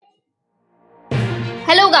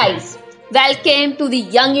Hello guys, welcome to the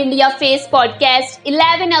Young India Face podcast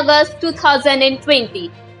 11 August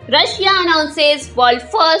 2020. Russia announces world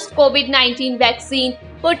first COVID-19 vaccine,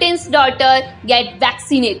 Putin's daughter get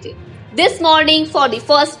vaccinated. This morning for the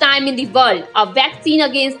first time in the world, a vaccine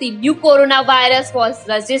against the new coronavirus was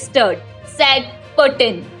registered, said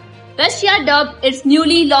Putin. Russia dubbed its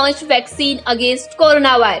newly launched vaccine against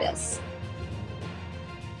coronavirus.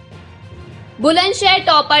 Bulandshahr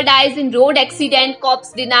topper dies in road accident,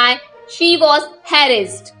 cops deny she was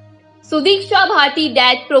harassed. Sudiksha Bharti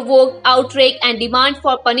death provoked outrage and demand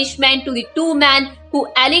for punishment to the two men who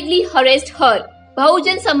allegedly harassed her.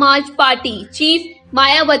 Bahujan Samaj Party chief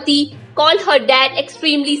Mayawati called her death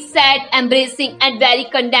extremely sad, embarrassing and very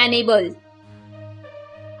condemnable.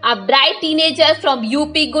 A bright teenager from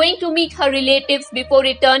UP going to meet her relatives before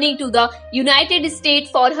returning to the United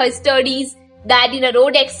States for her studies died in a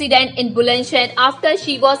road accident in Bulandshahr after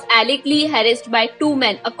she was allegedly harassed by two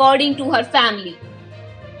men, according to her family.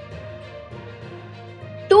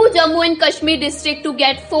 Two Jammu and Kashmir district to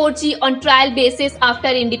get 4G on trial basis after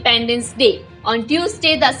Independence Day. On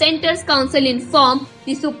Tuesday, the Centre's Council informed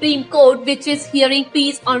the Supreme Court, which is hearing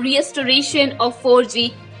pleas on restoration of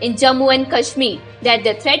 4G in Jammu and Kashmir, that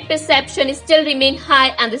the threat perception still remains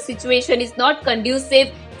high and the situation is not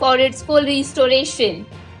conducive for its full restoration.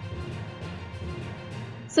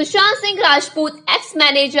 Sushant Singh Rajput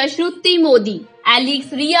ex-manager Shruti Modi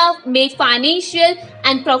alleges Rhea made financial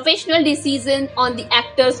and professional decisions on the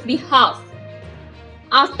actor's behalf.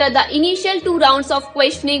 After the initial 2 rounds of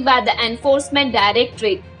questioning by the Enforcement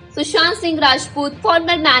Directorate, Sushant Singh Rajput,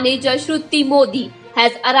 former manager Shruti Modi,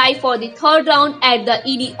 has arrived for the 3rd round at the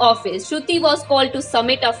ED office. Shruti was called to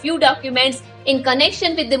submit a few documents in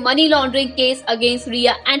connection with the money laundering case against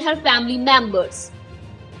Rhea and her family members.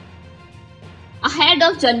 Ahead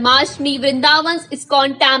of Janmashtami, Vrindavan's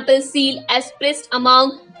ISKCON temple sealed as priest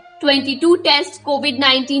among 22 tests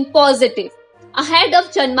COVID-19 positive. Ahead of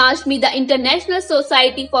Janmashtami, the International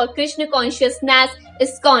Society for Krishna Consciousness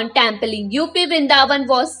ISKCON temple in UP Vrindavan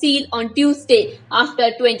was sealed on Tuesday after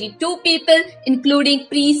 22 people, including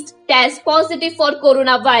priests, test positive for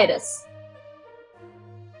coronavirus.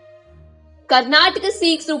 Karnataka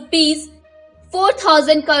seeks rupees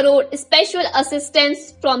 4,000 crore special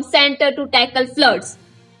assistance from Centre to tackle floods.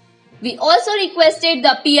 We also requested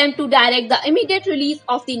the PM to direct the immediate release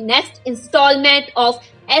of the next installment of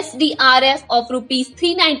SDRF of rupees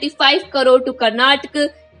 395 crore to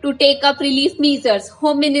Karnataka to take up relief measures,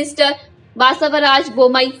 Home Minister Basavaraj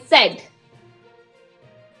Bommai said.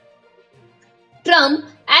 Trump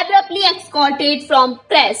abruptly escorted from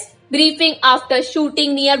press briefing after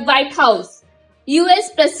shooting near White House. US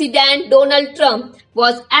President Donald Trump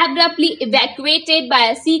was abruptly evacuated by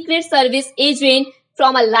a Secret Service agent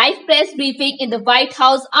from a live press briefing in the White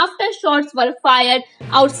House after shots were fired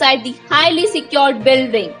outside the highly secured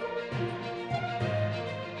building.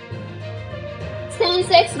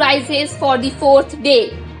 Sensex rises for the 4th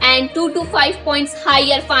day and 2 to 5 points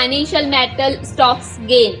higher financial metal stocks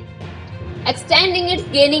gain. Extending its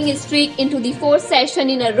gaining streak into the 4th session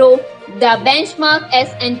in a row, the benchmark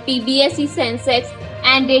S&P BSE Sensex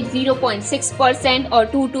ended 0.6% or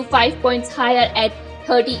 2 to 5 points higher at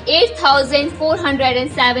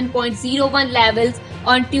 38,407.01 levels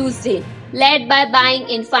on Tuesday, led by buying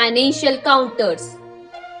in financial counters.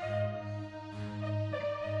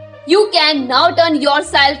 You can now turn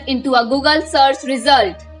yourself into a Google search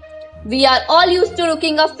result. We are all used to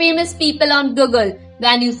looking up famous people on Google.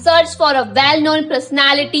 When you search for a well-known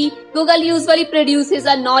personality, Google usually produces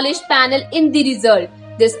a knowledge panel in the result.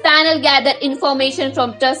 This panel gathers information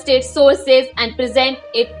from trusted sources and presents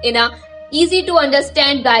it in a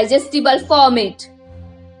easy-to-understand, digestible format.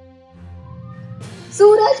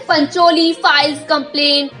 Suraj Pancholi files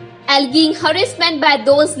complaint alleging harassment by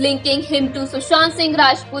those linking him to Sushant Singh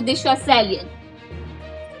Rajput Disha Salian.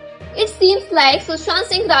 It seems like Sushant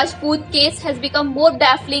Singh Rajput case has become more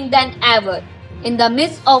baffling than ever. In the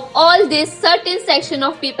midst of all this, certain section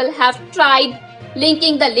of people have tried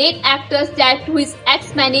linking the late actor's death to his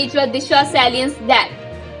ex-manager Disha Salian's death.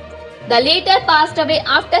 The latter passed away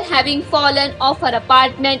after having fallen off her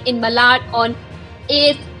apartment in Malad on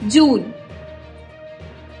 8th June.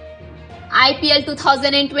 IPL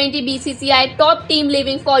 2020 BCCI top team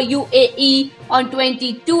leaving for UAE on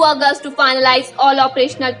 22 August to finalize all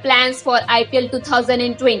operational plans for IPL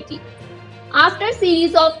 2020. After a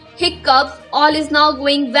series of hiccups, all is now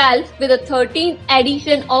going well with the 13th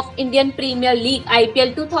edition of Indian Premier League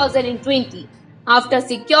IPL 2020. After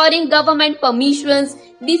securing government permissions,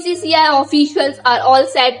 BCCI officials are all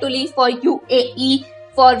set to leave for UAE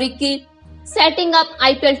for setting up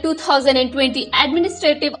IPL 2020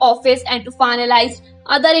 administrative office and to finalize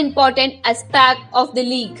other important aspect of the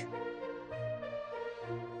league.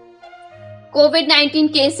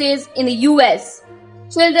 COVID-19 cases in the US.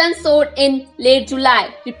 Children soared in late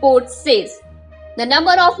July, report says. The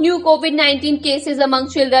number of new COVID-19 cases among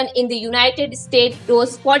children in the United States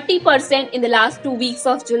rose 40% in the last 2 weeks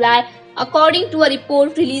of July, according to a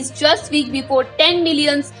report released just week before 10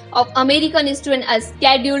 millions of American students are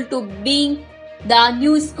scheduled to begin the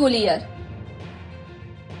new school year.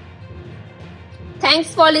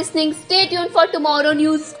 Thanks for listening. Stay tuned for tomorrow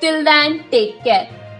news. Till then, take care.